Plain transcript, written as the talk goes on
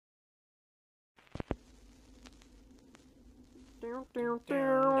What's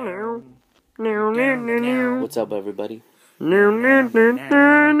up, everybody? Today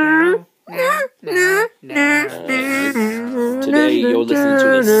you're listening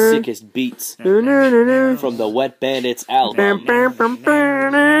to the sickest beats from the Wet Bandits album.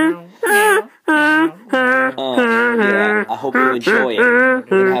 Yeah, I hope you enjoy it. We're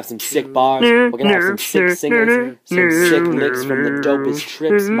gonna have some sick bars, we're gonna have some sick singers, some sick licks from the dopest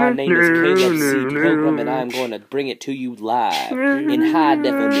trips. My name is Caleb C. Pilgrim, and I'm going to bring it to you live, in high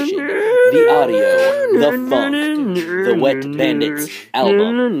definition, the audio, the funk, the Wet Bandits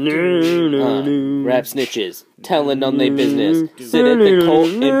album. Rap snitches, telling on their business. Sit at the court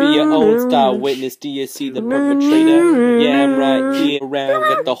and be your own style witness. Do you see the perpetrator? Yeah, I'm right here around.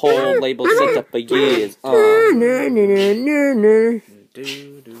 Got the whole label set up for years.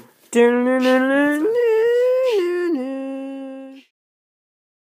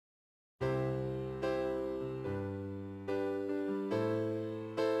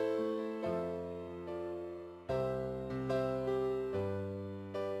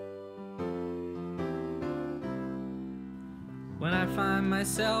 When I find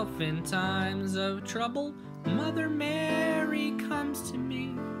myself in times of trouble, Mother Mary comes to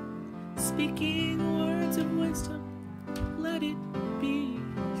me, speaking words of wisdom, let it be.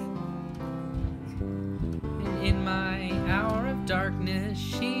 And in my hour of darkness,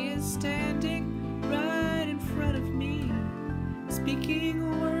 she is standing right in front of me,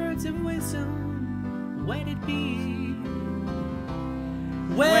 speaking words of wisdom, let it be.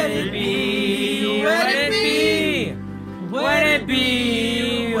 Let it be, let it be. Let it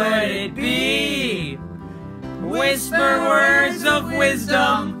be, let it be. Whisper words of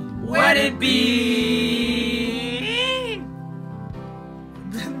wisdom, let it be.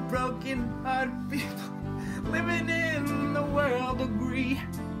 The broken-hearted people living in the world agree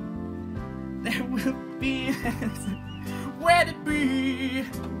there will be an answer, let it be.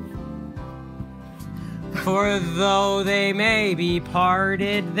 For though they may be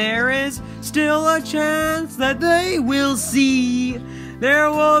parted, there is still a chance that they will see. There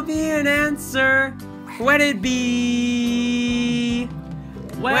will be an answer. Let it be.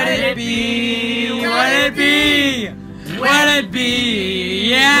 Let it be. Let it be. Let it be.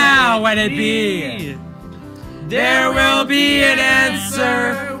 Yeah, let it be. There will be an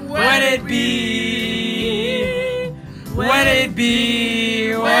answer. Let it be. Let it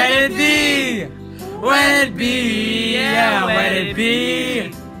be. Let it be. Let it be, yeah, let it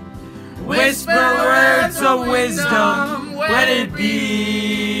be. Whisper words of wisdom, let it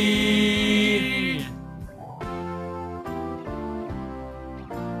be.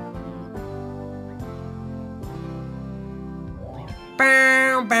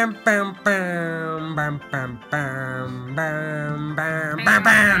 Bam, bam, bam, bam, bam, bam, bam, bam, bam, bam,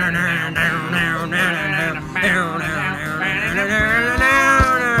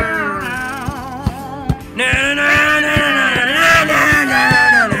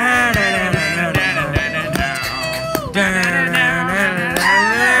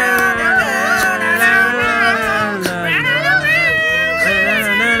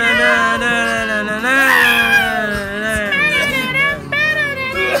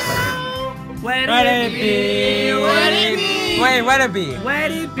 Let it be. Let it be.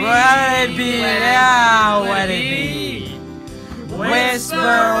 Let it be. Yeah, let it be. Whisper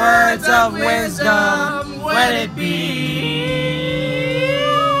words of wisdom. Let it be.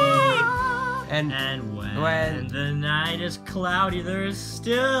 And when the night is cloudy, there is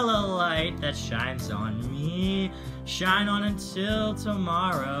still a light that shines on me. Shine on until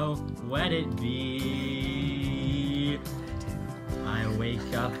tomorrow. Let it be. I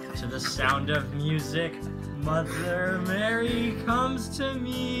wake up to the sound of music. Mother Mary comes to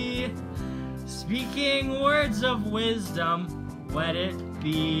me, speaking words of wisdom, let it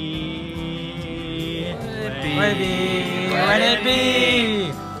be. Let it be. Let it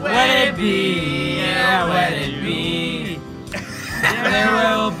be. Let it be. Yeah, let it be. There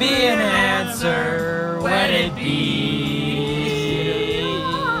will be an answer, let it be.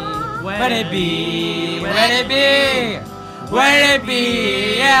 Let it be. Let it be. Let it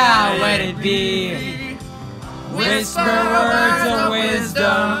be. Yeah, let it be. Whisper words of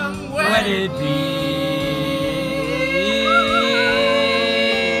wisdom, let it be.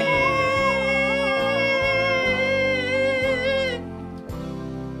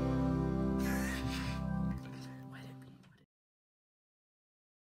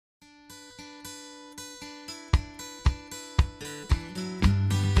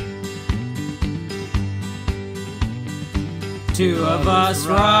 Two of us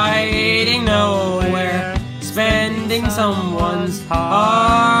riding nowhere, spending someone's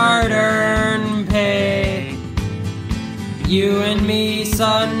hard-earned pay. You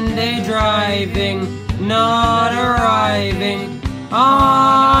Sunday driving, not arriving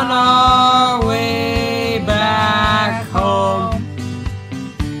on our way back home.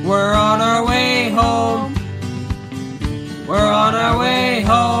 We're on our way home. We're on our way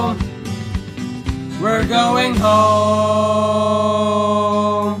home. We're going home.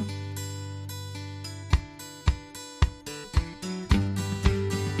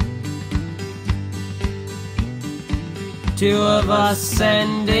 Two of us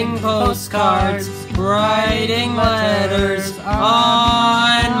sending postcards, writing letters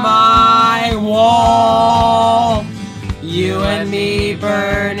on my wall. You and me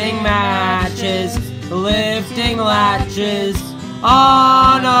burning matches, lifting latches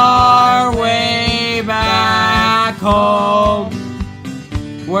on our way back home.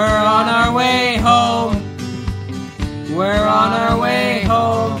 We're on our way home. We're on our way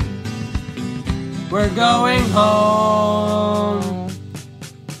home. We're going home.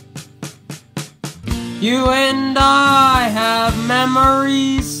 You and I have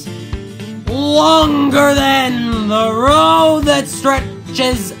memories longer than the road that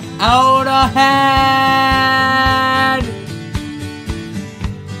stretches out ahead.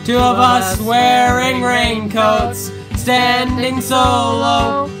 Two of us wearing raincoats, standing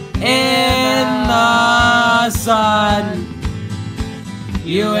solo in the sun.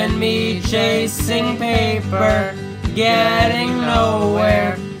 You and me chasing paper, getting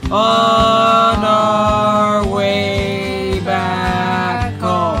nowhere on our way back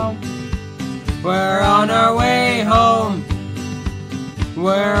home. We're on our way home.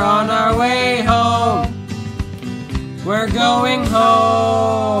 We're on our way home. We're going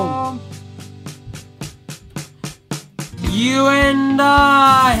home. You and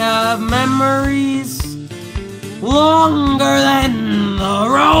I have memories longer than the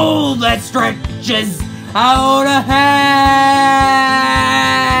road that stretches out ahead.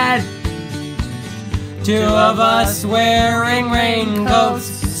 Two of us wearing raincoats,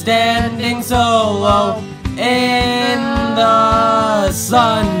 standing solo in the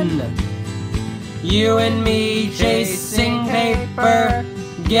sun. You and me chasing paper,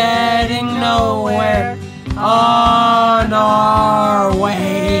 getting nowhere on our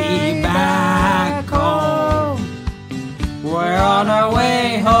way back home. We're on our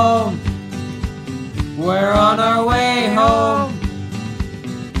way home. We're on our way home.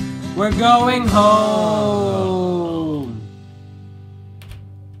 We're going home.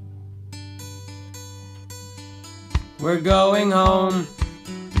 We're going home.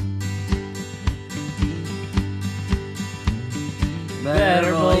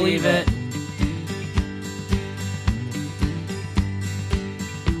 Better believe it.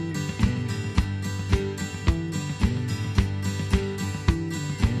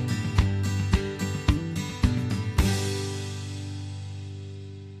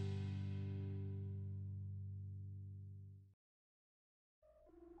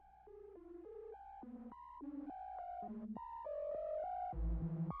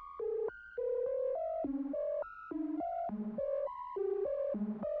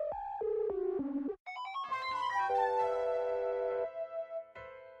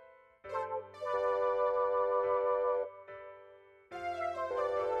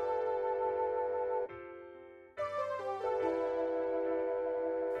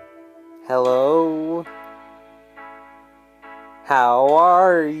 Hello? How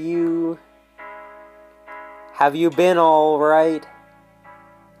are you? Have you been alright?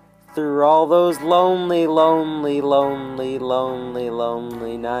 Through all those lonely, lonely, lonely, lonely,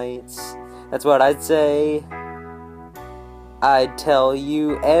 lonely nights. That's what I'd say. I'd tell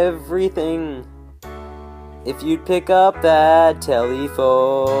you everything if you'd pick up that telephone.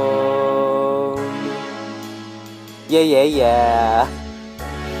 Yeah, yeah, yeah.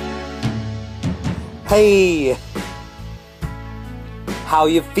 Hey, how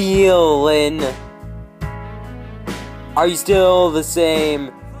you feeling? Are you still the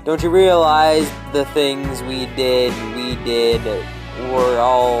same? Don't you realize the things we did were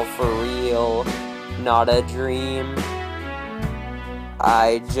all for real, not a dream?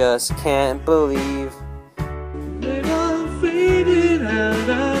 I just can't believe that I'm fading out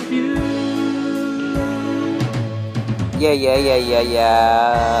of you. Yeah, yeah, yeah, yeah,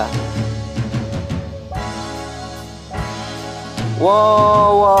 yeah.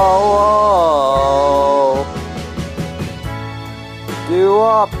 Whoa, whoa, whoa.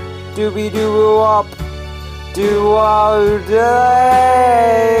 Do-up, doobie-doo-up, do-a-dang.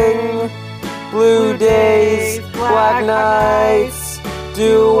 Blue days, black nights,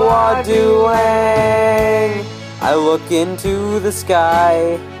 do-a-do-ang. I look into the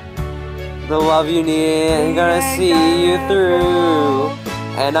sky, the love you need ain't gonna see you through.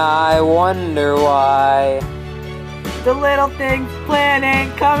 and I wonder why. The little things plan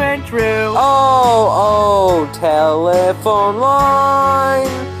ain't coming true. Oh, telephone line,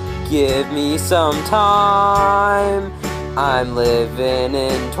 give me some time. I'm living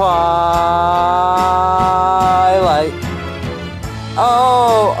in twilight.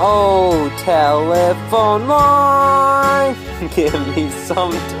 Oh, telephone line, give me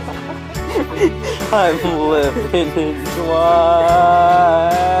some time. I'm living in twilight.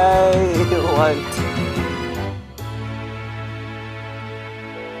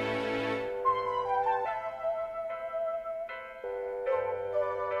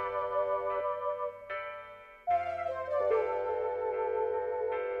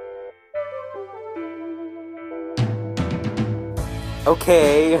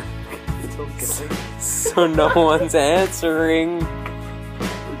 Okay, so no one's answering.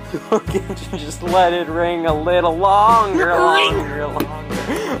 Can't you just let it ring a little longer?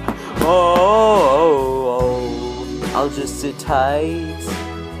 Oh, I'll just sit tight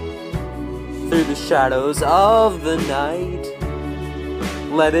through the shadows of the night.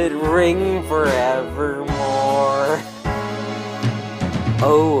 Let it ring forevermore.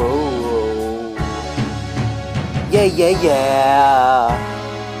 Oh. Yeah.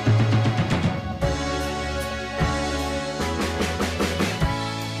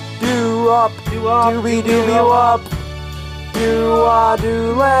 Do-up,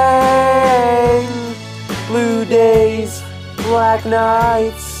 do-a-do-lang. Blue days, black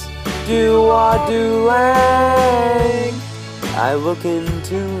nights, do-a-do-lang. I look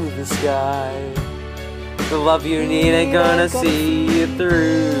into the sky. The love you need ain't gonna see you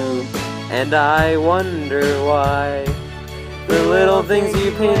through. And I wonder why the little things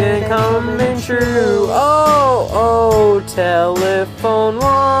you painted coming true. Oh, telephone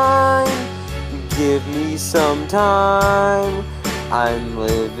line, give me some time. I'm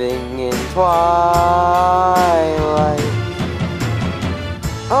living in twilight.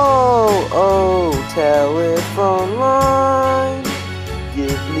 Oh, telephone line,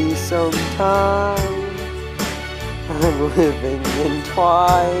 give me some time. I'm living in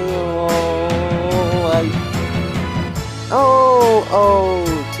twilight. Oh,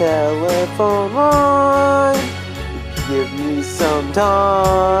 telephone line, give me some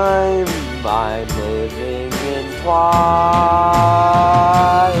time. I'm living in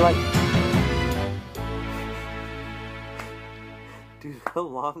twilight. Dude, how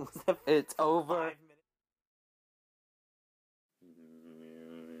long was that? It's over.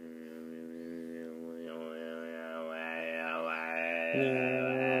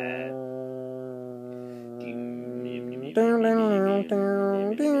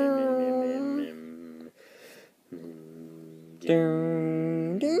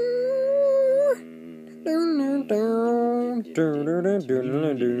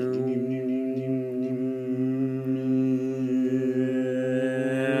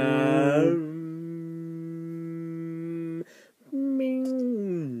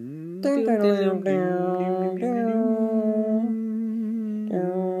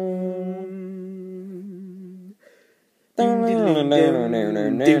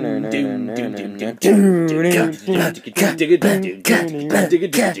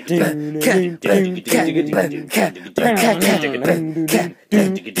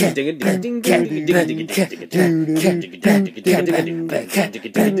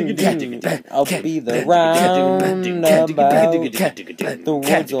 I'll be the roundabout. The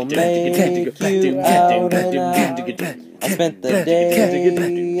woods will make you out and out. I spent the day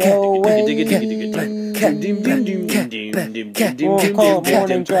away. We'll call it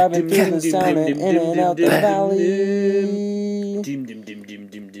morning, driving through the sound and in and out the valley.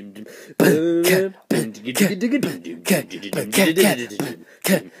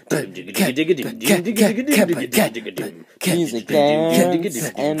 Music,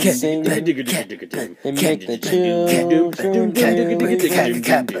 dance, and sing. They make the children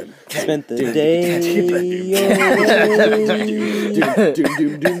dream. Spent the day away.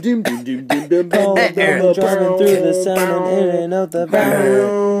 Driving through the sound and in and out the valley.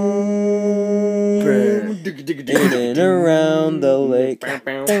 In and around the lake.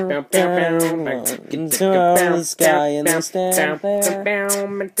 Into the sky and they stand there.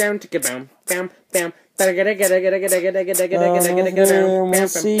 We'll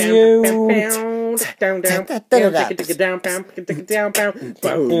see you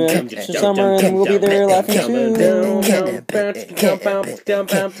summer and we'll be there laughing too.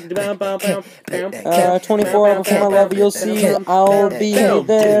 24 hours before my love, you'll see I'll be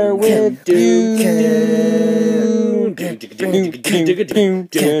there with you.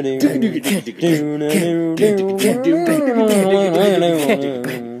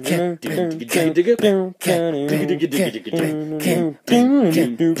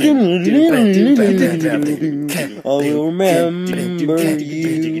 I'll remember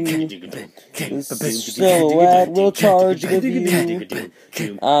you. The silhouette will charge with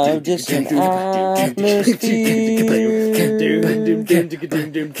you of distant atmosphere.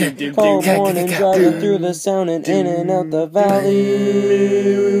 Cold morning driving through the sound and in and out the valley,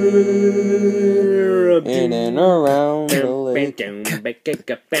 in and around the lake.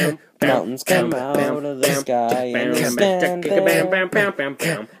 Mountains come out of the sky and they stand there.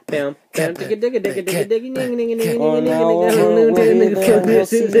 Oh, now we'll be there, we'll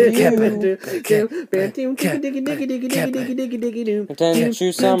see you. 10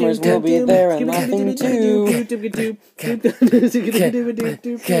 true summers will be there and laughing too.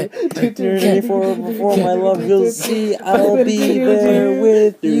 24 before my love, you'll see I'll be there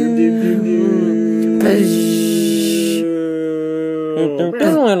with you.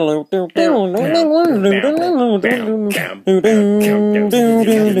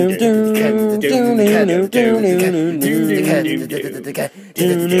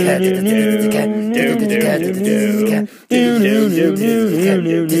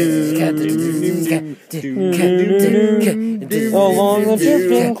 Along the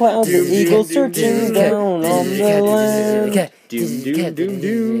drifting clouds, the eagle searching down on the land.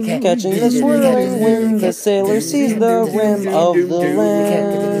 Catching the swirling wind, the sailor sees the rim of the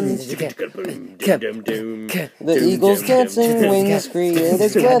land. The eagle's dancing wings create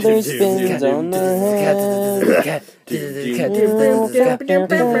as weather spins on their head.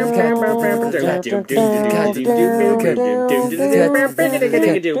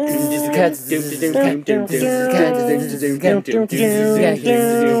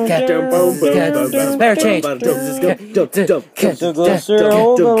 Spare change. The glacier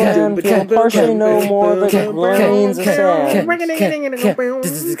hold the land, feel partially no more but grains of sand.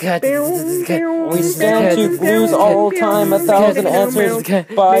 We stand to blues all time, 1,000 answers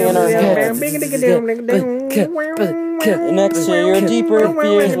by in our head. Next to your deeper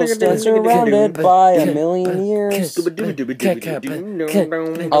fears, we'll stand surrounded by a million years.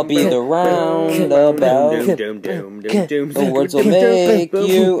 I'll be the roundabout. The words will make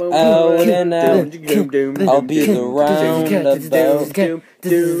you out and out. I'll be the roundabout.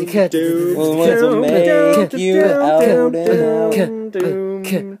 The words will make you out and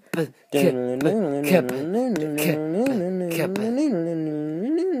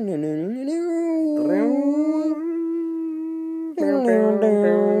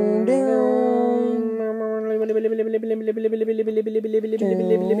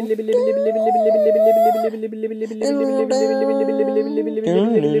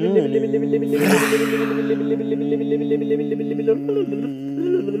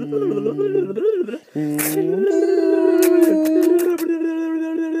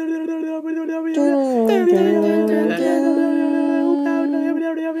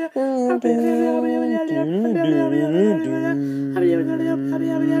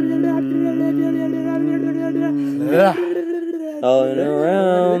all and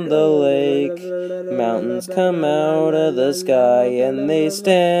around the lake, mountains come out of the sky and they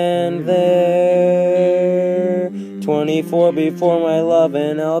stand there. 24 before my love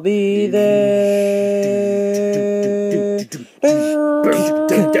and I'll be there.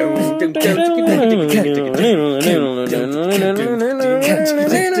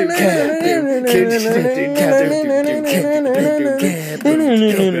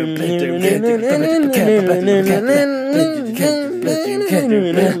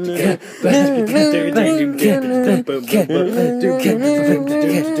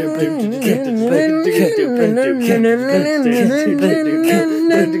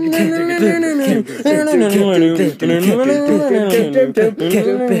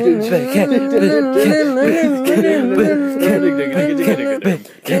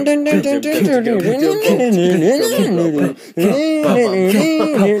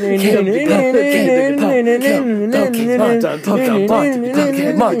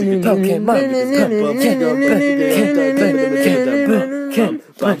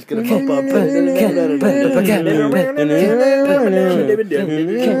 Bob's gonna pump up.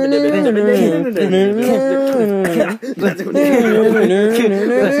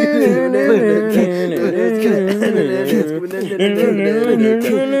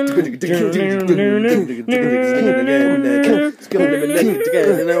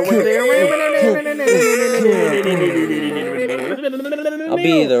 I'll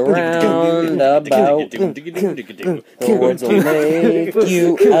be the roundabout. The words will make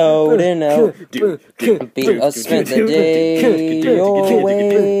you out and out. I'll spend the day your way.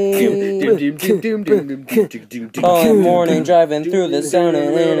 All morning driving through the sun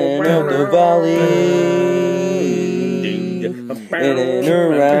and in and out the valley. In and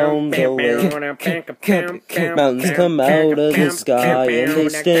around the way. Mountains come out of the sky and they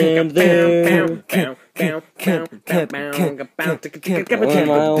stand there. When I'm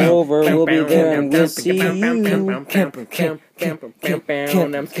over, we'll be there and we'll see you.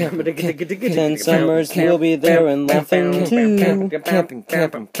 10 summers, we'll be there and laughing too.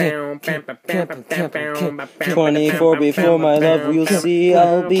 24 before my love, we'll see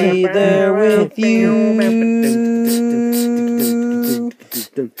I'll be there with you.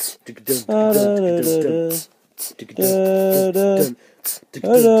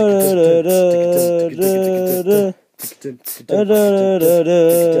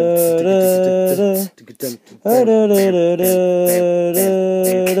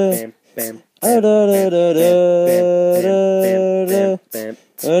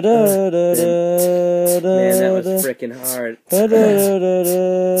 Man, that was frickin' hard. I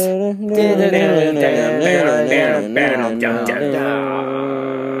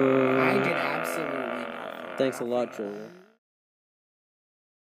did absolutely. Thanks a lot, Jonah.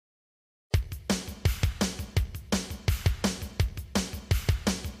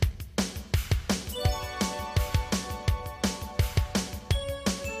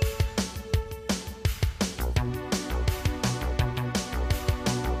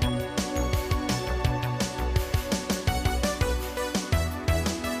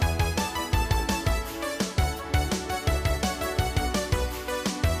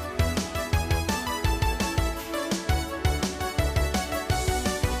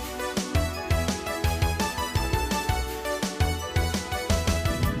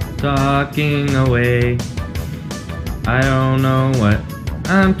 Talking away, I don't know what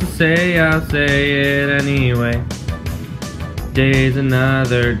I'm to say, I'll say it anyway. Day's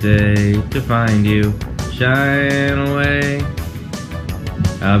another day to find you, shine away.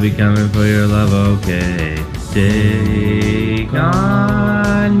 I'll be coming for your love, okay. Take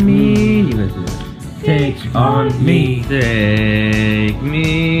on me, take on me, take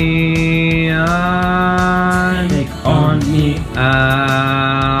me on, take on me.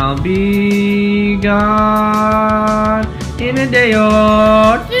 I'll be gone in a day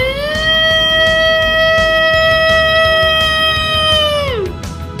or two.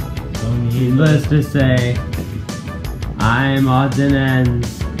 So needless to say, I'm odds and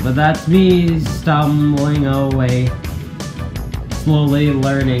ends, but that's me stumbling away, slowly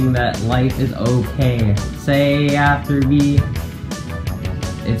learning that life is okay. Say after me,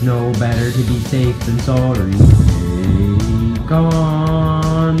 it's no better to be safe than sorry. Take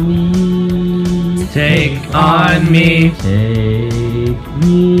on me, take on me, take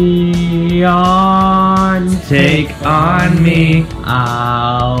me on, take on me.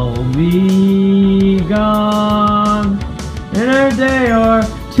 I'll be gone in a day or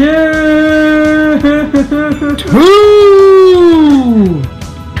two.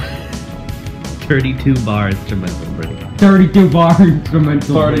 32 bar instrumental break. 32 bar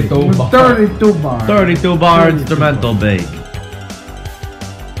instrumental break. 32 bar instrumental break.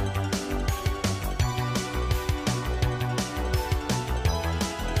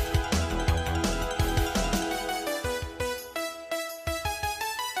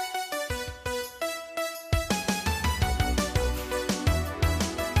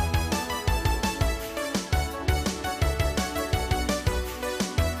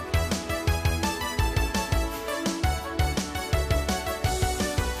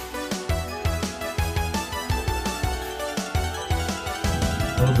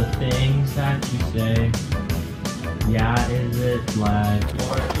 Oh, the things that you say, yeah, is it like,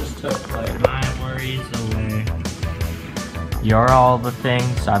 or it just took like my worries away. You're all the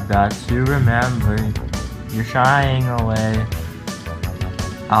things I've got to remember. You're shying away.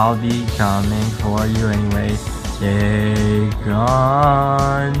 I'll be coming for you anyway. Take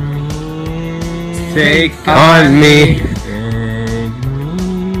on me. Take on me. Take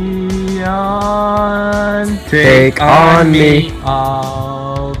me on. Take on me.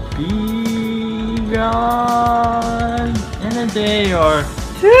 I'll be gone in a day day or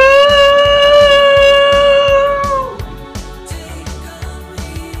two.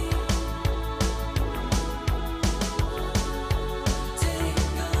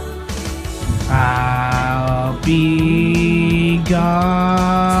 I'll be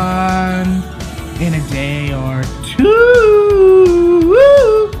gone in a day or two.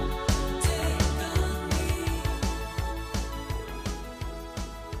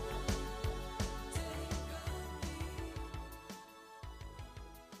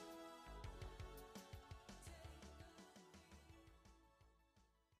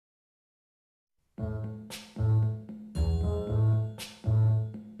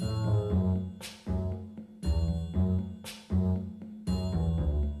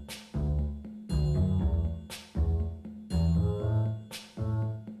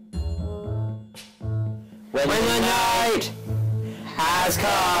 When the night has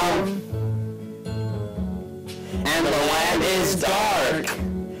come and the land is dark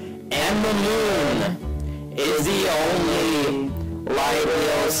and the moon is the only light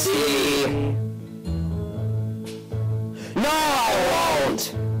we'll see. No, I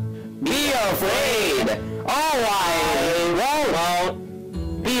won't be afraid. Oh, I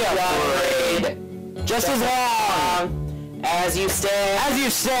won't be afraid. Just as long as you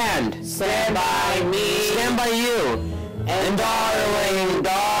stand by me, stand by you, and darling,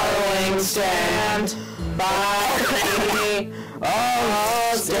 stand by me.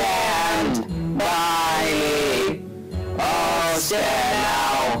 Oh, stand by me. Oh, stand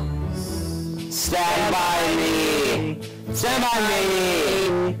now. Stand by me. Stand by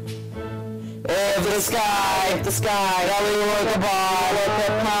me. If the sky that we look upon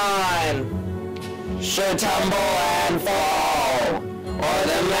should tumble and fall, or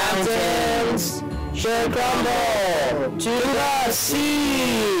the mountains should crumble to the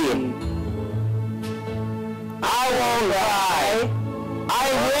sea, I won't cry, I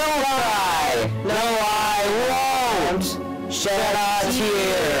will cry, no I won't shed a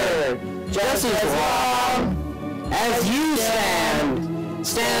tear, just as long as you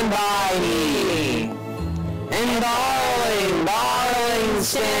stand by me, and darling,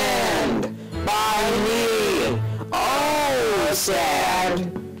 stand by me. Oh,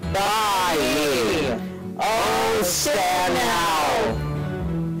 stand by me. Oh, stand now.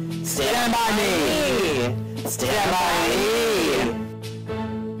 Stand by me. Stand by me.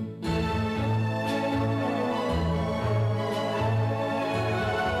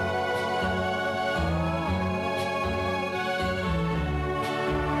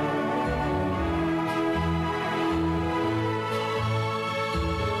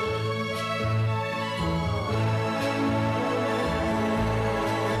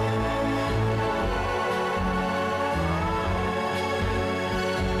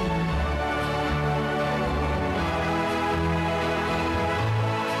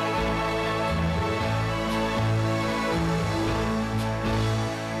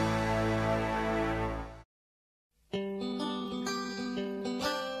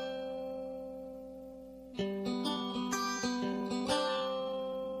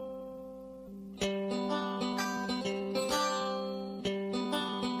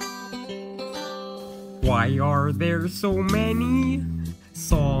 Why are there so many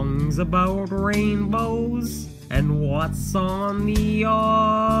songs about rainbows? And what's on the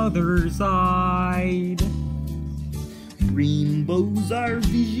other side? Rainbows are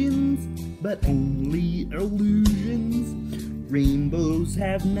visions, but only illusions. Rainbows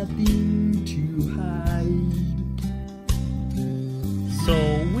have nothing to hide. So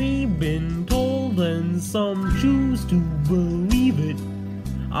we've been told, and some choose to believe it.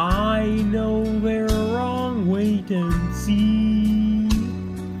 I know they're wrong, wait and see.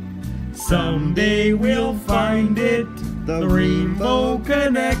 Someday we'll find it, the rainbow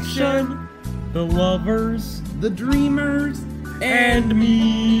connection, the lovers, The dreamers, and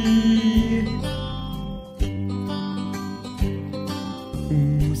me.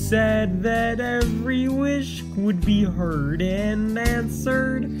 Who said that every wish would be heard and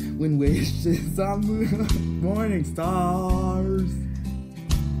answered? when wishes are morning stars.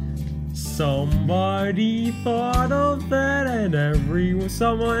 Somebody thought of that, and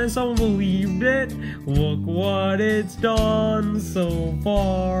someone believed it. Look what it's done so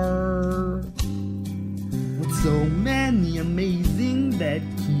far. With so many amazing that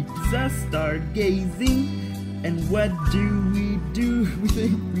keeps us stargazing. And what do? We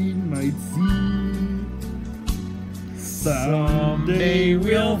think we might see. Someday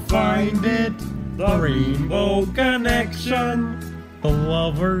we'll find it, the rainbow connection, the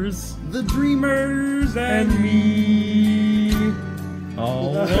lovers, the dreamers, and me.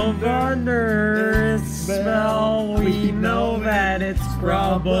 All of our nerves spell, we know that it's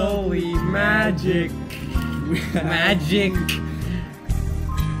probably magic. Magic.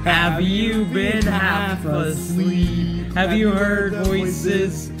 Have you been half asleep? Have you heard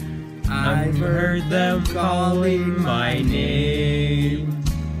voices? I've heard them calling my name.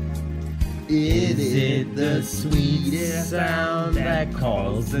 Is it the sweetest sound that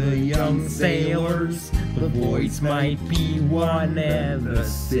calls the young sailors? The voice might be one and the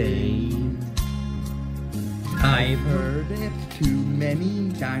same. I've heard it Too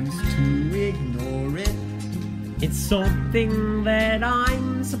many times to ignore it. It's something that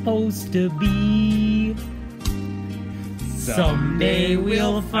I'm supposed to be. Someday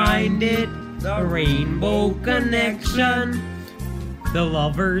we'll find it, the rainbow connection, the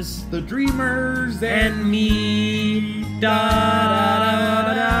lovers, The dreamers and me. Da da da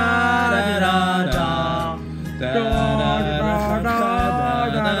da da da da da da da da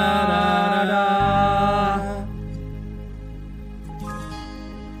da da.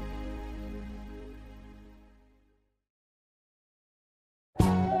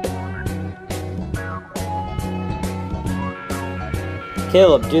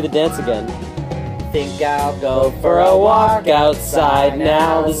 Caleb, do the dance again. Think I'll go for a walk outside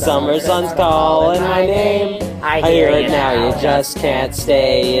now. The summer sun's calling my name. I hear it now, you just can't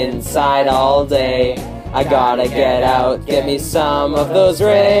stay inside all day. I gotta get out, get me some of those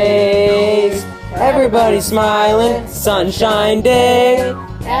rays. Everybody's smiling, sunshine day.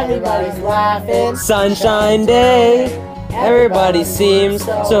 Everybody's laughing, sunshine day. Everybody seems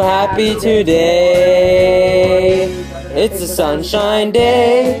so happy today. It's a sunshine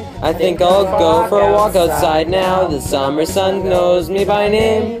day. I think I'll go for a walk outside now. The summer sun knows me by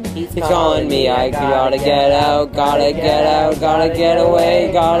name. He's calling me, I gotta get out, gotta get out, gotta get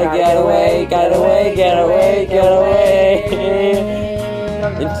away, gotta get away, get away, get away, get away.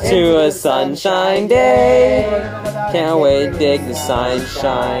 Into a sunshine day. Can't wait, dig the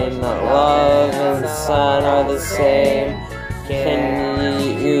sunshine. Love and the sun are the same.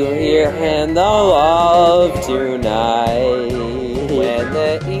 Can you hear and the love tonight? When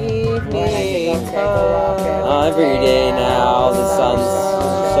the evening comes, every day now the sun's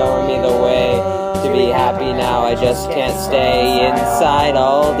showing me the way to be happy now. I just can't stay inside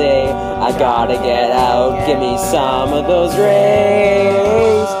all day. I gotta get out, give me some of those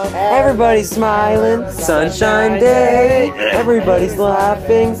rays. Everybody's smiling, sunshine day. Everybody's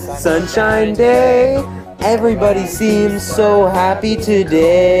laughing, sunshine day. Everybody seems so happy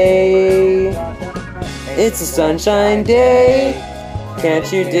today. It's a sunshine day. Can't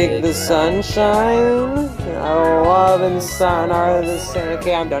you dig the sunshine? Oh, love and sun are the same.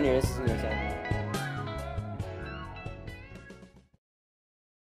 Okay, I'm done here. This is gonna be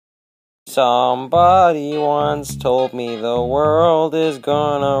Somebody once told me the world is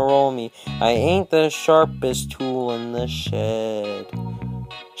gonna roll me. I ain't the sharpest tool in the shed.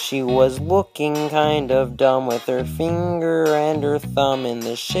 She was looking kind of dumb with her finger and her thumb in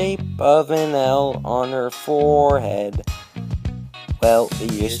the shape of an L on her forehead. Well, the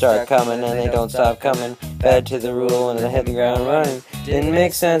years start coming and they don't stop coming. Bad to the rule and I hit the ground running. Didn't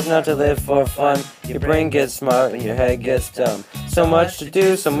make sense not to live for fun. Your brain gets smart and your head gets dumb. So much to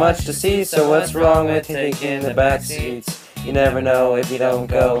do, so much to see. So what's wrong with taking the back seats? You never know if you don't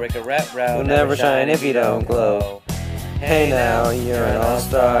go. You'll never shine if you don't glow. Hey now, you're an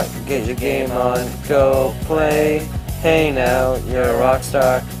all-star, get your game on, go play. Hey now, you're a rock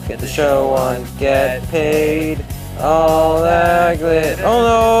star, get the show on, get paid. All that glit,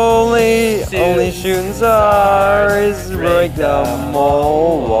 only shooting stars break the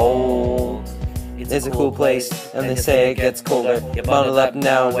mold. It's a cool place, and they say it gets colder. You bundle up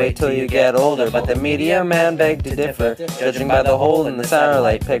now and wait till you get older. But the media man begged to differ, judging by the hole in the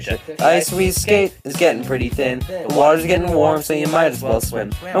satellite picture. The ice we skate is getting pretty thin. The water's getting warm, so you might as well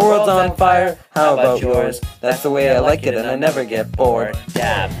swim. My world's on fire, how about yours? That's the way I like it, and I never get bored.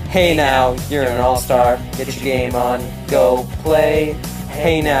 Hey now, you're an all-star, get your game on, go play.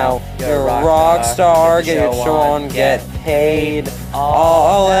 Hey now, you're a rock star, get your show on, get paid.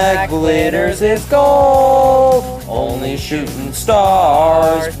 All that glitters is gold. Only shooting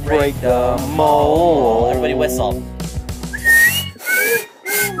stars break the mold. Everybody whistle.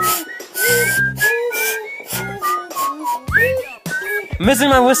 I'm missing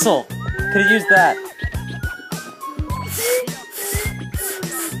my whistle. Could've used that.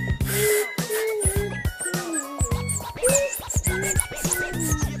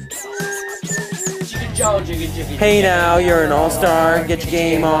 Hey now, you're an all-star, get your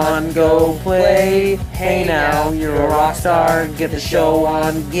game on, go play. Hey now, you're a rock star, get the show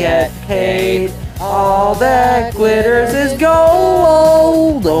on, get paid. All that glitters is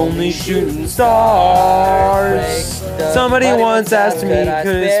gold, only shooting stars Somebody once asked me,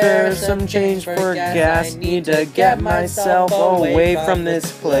 could I spare some change for gas? Need to get myself away from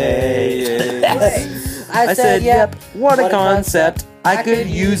this place. I said, yep, what a concept. I could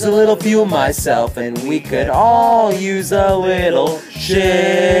use a little fuel myself, and we could all use a little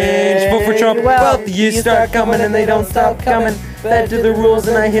change. Vote for Trump. Well, the years start coming and they don't stop coming. Fed to the rules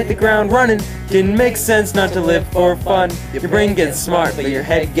and I hit the ground running. Didn't make sense not to live for fun. Your brain gets smart, but your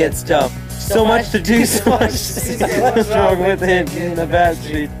head gets dumb. So much to do, so much to see. What's wrong with it in the back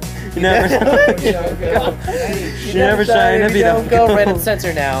street? You never go. You never shine if you don't go. Random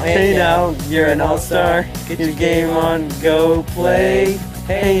censor now. Hey now, you're an all-star. Get your game on, go play.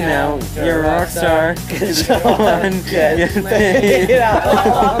 Hey now, you're a rock star. Get on, get paid.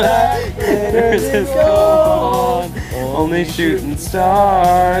 All that glitters is gone. Only shooting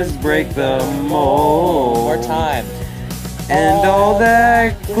stars break the mold. More time. And all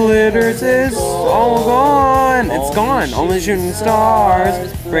that glitters is all gone. It's gone. Only shooting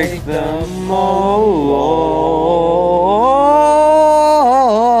stars break the mold.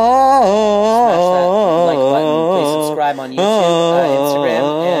 Smash that like button. Please subscribe on YouTube, Instagram,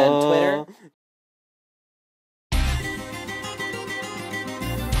 and Twitter.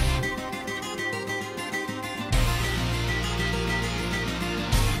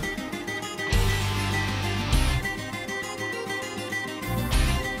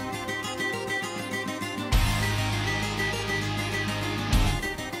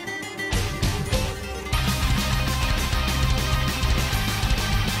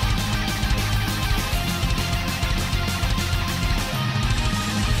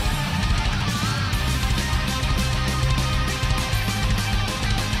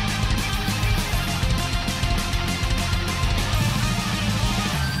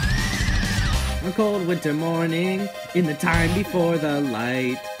 A cold winter morning, in the time before the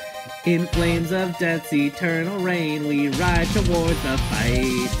light. In flames of death's eternal rain, we ride towards the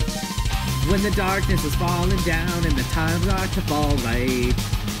fight. When the darkness is falling down and the times are to fall right,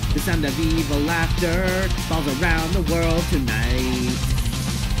 the sound of evil laughter falls around the world tonight.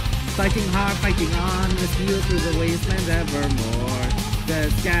 Fighting hard, fighting on, this feel through the wasteland evermore.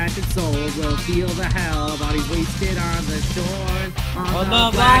 The scattered souls will feel the hell, bodies wasted on the shore. On the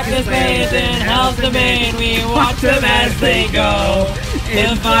blackest days in hell's domain, we watch them as they go.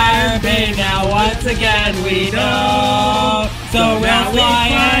 In fire and pain, now once again we know. So we'll fly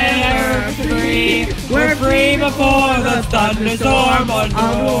and we're free. We're free before the thunderstorm. Onward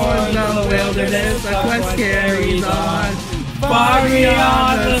the wilderness, the quest carries on. Far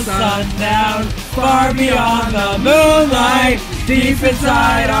beyond the sundown, far beyond the moonlight, deep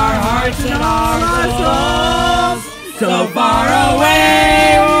inside our hearts and our souls. So far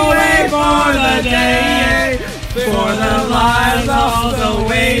away, we'll wait for the day, for the lives also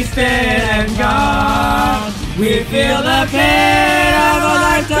wasted and gone. We feel the pain of a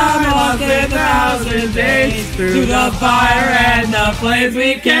lifetime lost in 1,000 days, through the fire and the flames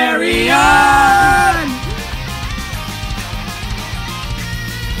we carry on.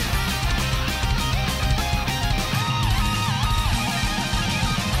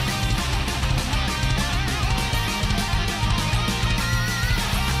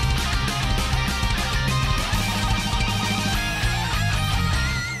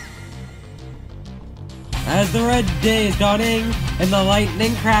 As the red day is dawning and the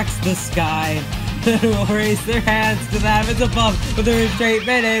lightning cracks the sky, they will raise their hands to the heavens above with a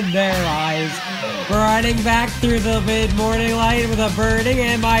restraintment in their eyes. We're riding back through the mid-morning light with a burning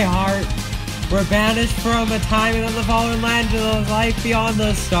in my heart. We're banished from a time in the fallen land to the life beyond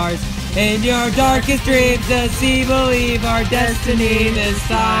the stars. In your darkest dreams, to see, believe our destiny this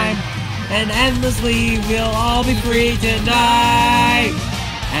time. And endlessly we'll all be free tonight.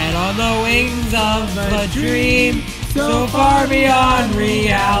 And on the wings of a dream, so far beyond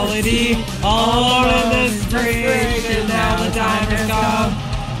reality, all alone in this street, and now the time has come.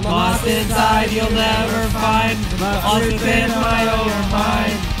 Lost inside, you'll never find, lost within my own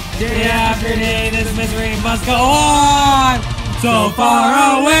mind. Day after day, this misery must go on. So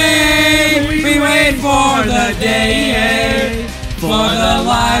far away, we wait for the day, for the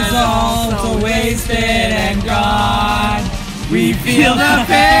lives also wasted and gone. We feel the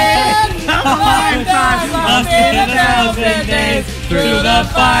pain of a lifetime lost in 1,000 days, through the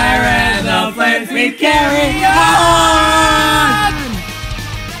fire and the flames we carry on.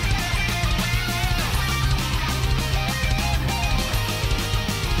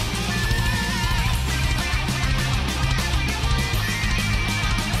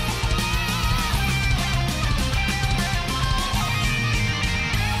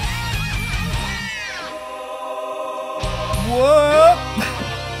 Whoa!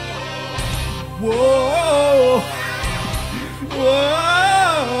 Whoa!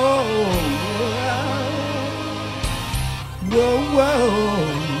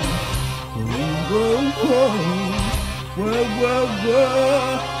 Whoa, whoa,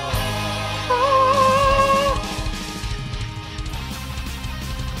 whoa.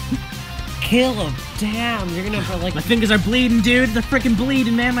 Caleb, damn, you're gonna put like. My fingers are bleeding, dude. They're freaking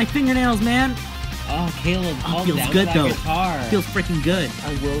bleeding, man. My fingernails, man. Oh, Caleb, calm feels down good with though. that guitar. Feels freaking good.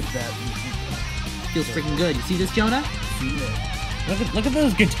 I wrote that. Feels freaking good. You see this, Jonah? Look at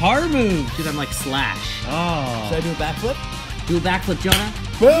those guitar moves. Dude, I'm like Slash. Oh. Should I do a backflip? Do a backflip, Jonah.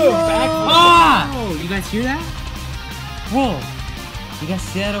 Boom! Backflip. Ah! Oh, you guys hear that? Whoa. You guys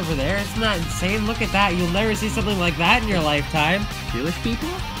see that over there? Isn't that insane? Look at that. You'll never see something like that in your lifetime. Jewish people?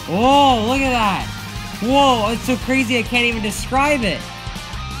 Whoa, look at that. Whoa, it's so crazy I can't even describe it.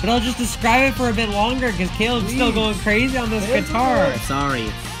 But I'll just describe it for a bit longer because Caleb's still going crazy on this guitar.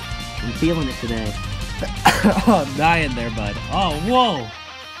 Sorry. I'm feeling it today. Oh, I'm dying there, bud. Oh, whoa.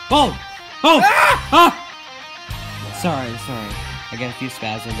 Whoa. Oh. Ah! Sorry. I got a few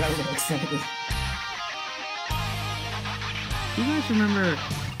spasms. That was excited. You guys remember?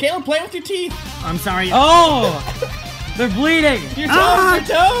 Caleb, play with your teeth. I'm sorry. Oh! They're bleeding! Your toes,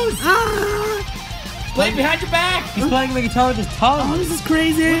 your toes. Ah! Play it behind your back. He's playing the guitar with his tongue. Oh, this is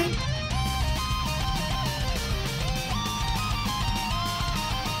crazy.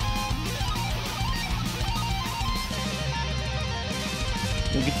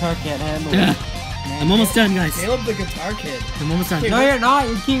 The guitar can't handle it. I'm almost done, guys. Caleb, the guitar kid. I'm almost done. Wait, No, you're not.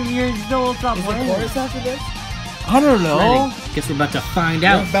 You're still not Is the playing. chorus after this? I don't know. Ready. Guess we're about to find We're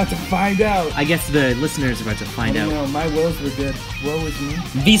out. about to find out. I guess the listeners are about to find Well, out. you know, my woes were good. Woe is me.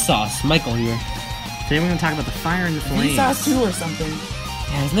 Vsauce, Michael here. Today we're gonna talk about the fire and the flames. Vsauce 2 or something.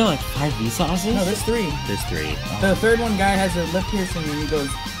 Yeah, isn't there like 5 Vsauces? No, there's 3. There's 3. The third one guy has a lip piercing and he goes,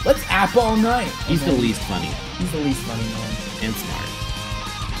 let's app all night. He's And the then least funny He's the least funny man. and smart.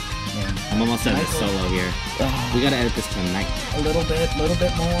 Man. I'm almost done this Michael. solo here. We gotta edit this tonight. A little bit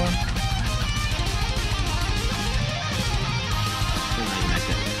more.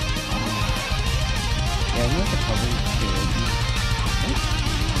 Yeah, isn't that the cover?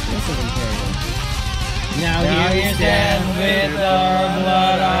 This is Imperial. Now Here we stand with our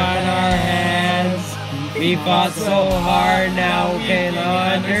blood on our hands. We fought so hard, now we can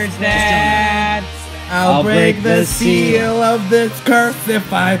understand. I'll break the seal of this curse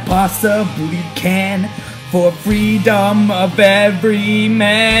if I possibly can, for freedom of every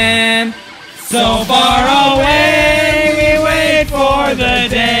man. So far away, we wait for the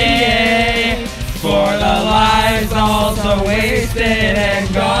day, for the lives also wasted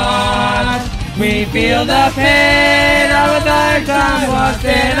and gone. We feel the pain of a lifetime lost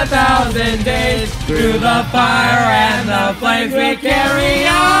in 1,000 days. Through the fire and the flames we carry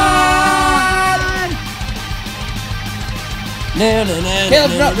on. Caleb,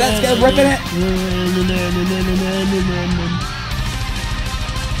 no, let's go ripping it.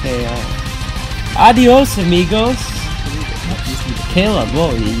 Hey, adios, amigos. Caleb,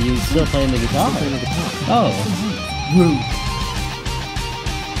 whoa, you still playing the guitar? Oh. Woo.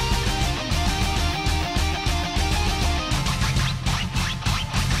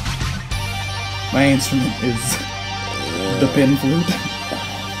 My instrument is the pin flute.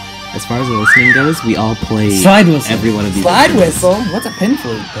 As far as the listening goes, we all play Slide whistle. every one of these. Slide whistle? What's a pin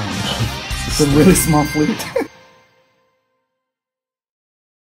flute then? It's a really small flute.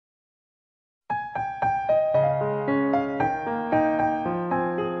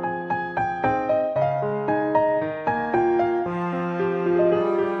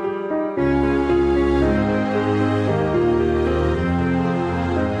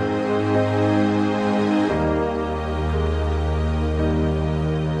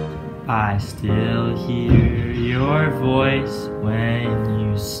 I still hear your voice when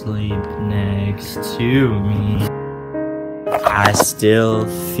you sleep next to me. I still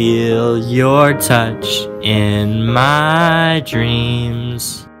feel your touch in my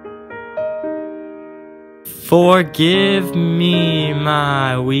dreams. Forgive me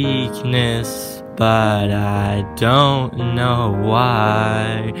my weakness, but I don't know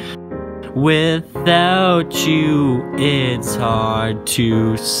why. Without you, it's hard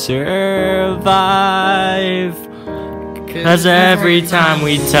to survive. 'Cause every time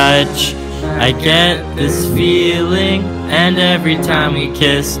we touch, I get this feeling. And every time we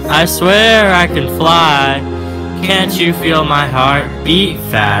kiss, I swear I can fly. Can't you feel my heart beat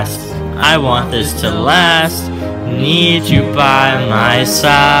fast? I want this to last. Need you by my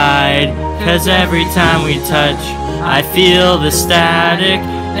side. 'Cause every time we touch, I feel the static.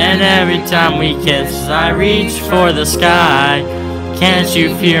 And every time we kiss, I reach for the sky. Can't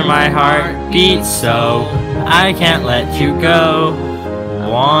you hear my heart beat so? I can't let you go.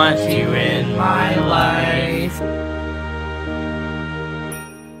 Want you in my life.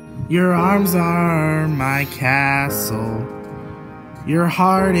 Your arms are my castle. Your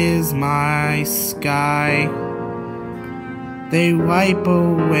heart is my sky. They wipe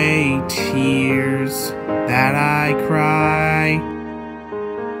away tears that I cry.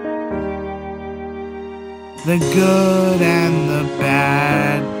 The good and the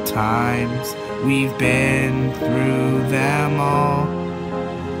bad times, we've been through them all.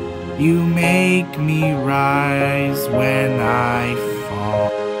 You make me rise when I fall.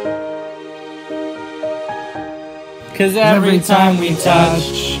 'Cause every time we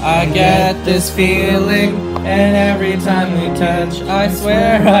touch, I get this feeling. And every time we touch, I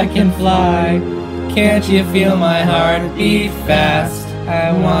swear I can fly. Can't you feel my heart beat fast?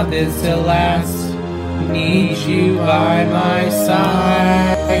 I want this to last. Need you by my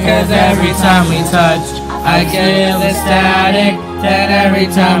side. 'Cause every time we touch, I get the static. And every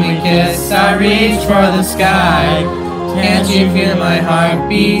time we kiss, I reach for the sky. Can't you feel my heart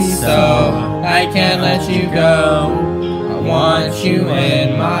beat so I can't let you go? I want you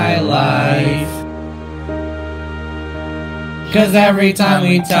in my life. 'Cause every time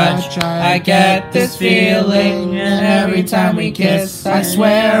we touch, I get this feeling. And every time we kiss, I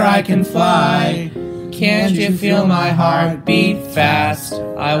swear I can fly. Can't you feel my heart beat fast?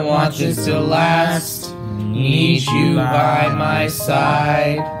 I want this to last. Need you by my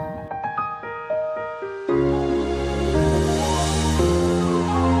side.